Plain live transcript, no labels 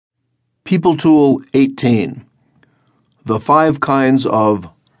People Tool 18. The 5 kinds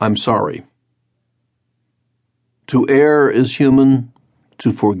of I'm sorry. To err is human,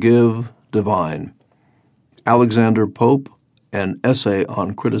 to forgive divine. Alexander Pope, An Essay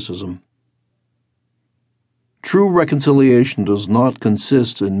on Criticism. True reconciliation does not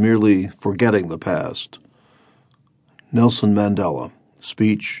consist in merely forgetting the past. Nelson Mandela,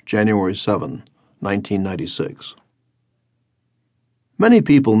 speech, January 7, 1996. Many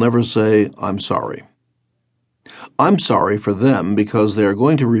people never say, I'm sorry. I'm sorry for them because they are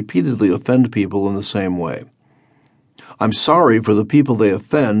going to repeatedly offend people in the same way. I'm sorry for the people they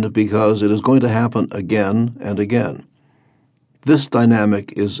offend because it is going to happen again and again. This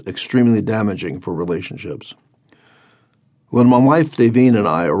dynamic is extremely damaging for relationships. When my wife Davine and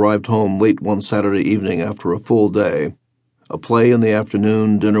I arrived home late one Saturday evening after a full day, a play in the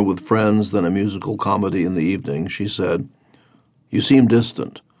afternoon, dinner with friends, then a musical comedy in the evening, she said, "You seem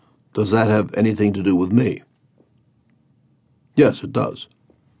distant. Does that have anything to do with me?" "Yes, it does."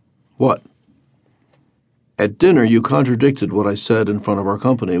 "What?" "At dinner, you contradicted what I said in front of our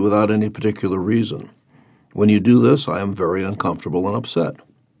company without any particular reason. When you do this, I am very uncomfortable and upset."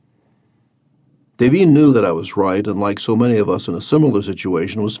 Davine knew that I was right, and like so many of us in a similar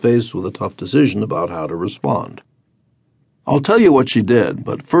situation, was faced with a tough decision about how to respond. I'll tell you what she did,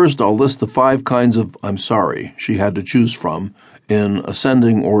 but first I'll list the 5 kinds of I'm sorry she had to choose from in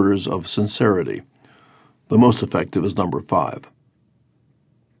ascending orders of sincerity. The most effective is number 5.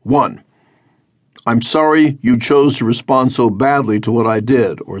 1. I'm sorry you chose to respond so badly to what I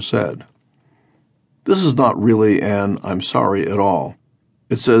did or said. This is not really an I'm sorry at all.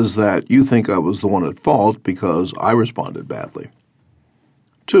 It says that you think I was the one at fault because I responded badly.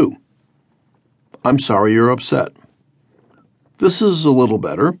 2. I'm sorry you're upset. This is a little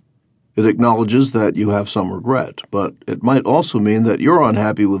better. It acknowledges that you have some regret, but it might also mean that you're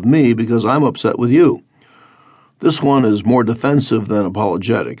unhappy with me because I'm upset with you. This one is more defensive than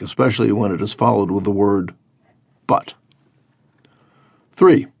apologetic, especially when it is followed with the word but.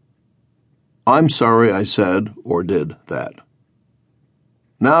 3. I'm sorry I said or did that.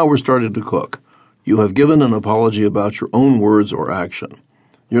 Now we're starting to cook. You have given an apology about your own words or action.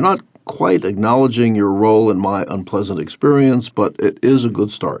 You're not quite acknowledging your role in my unpleasant experience, but it is a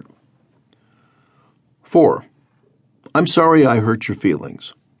good start. 4. I'm sorry I hurt your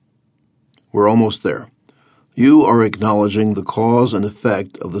feelings. We're almost there. You are acknowledging the cause and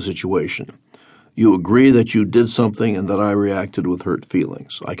effect of the situation. You agree that you did something and that I reacted with hurt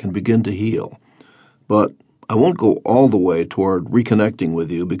feelings. I can begin to heal. But I won't go all the way toward reconnecting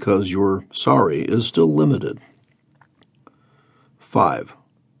with you because your sorry is still limited. 5.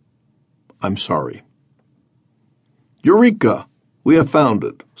 I'm sorry. Eureka! We have found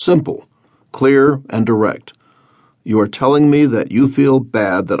it. Simple, clear, and direct. You are telling me that you feel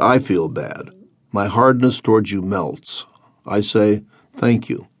bad that I feel bad. My hardness towards you melts. I say, thank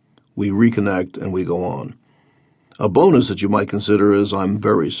you. We reconnect and we go on. A bonus that you might consider is I'm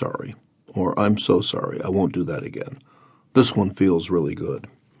very sorry, or I'm so sorry, I won't do that again. This one feels really good.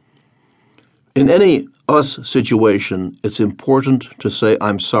 In any us situation, it's important to say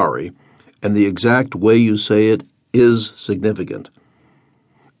I'm sorry, and the exact way you say it is significant.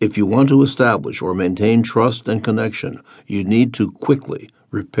 If you want to establish or maintain trust and connection, you need to quickly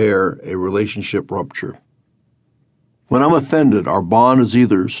repair a relationship rupture. When I'm offended, our bond is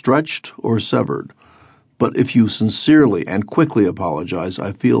either stretched or severed. But if you sincerely and quickly apologize,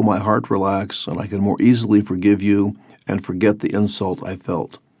 I feel my heart relax and I can more easily forgive you and forget the insult I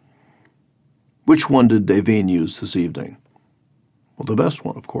felt. Which one did Davine use this evening? Well, the best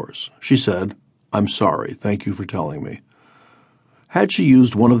one, of course. She said, I'm sorry, thank you for telling me. Had she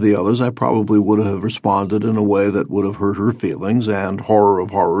used one of the others, I probably would have responded in a way that would have hurt her feelings, and horror of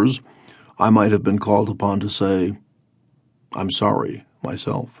horrors, I might have been called upon to say, I'm sorry,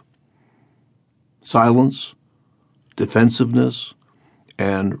 myself. Silence, defensiveness,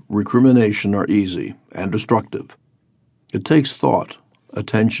 and recrimination are easy and destructive. It takes thought,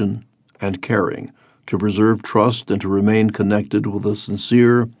 attention, and caring to preserve trust and to remain connected with a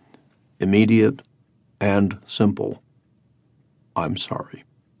sincere, immediate, and simple I'm sorry.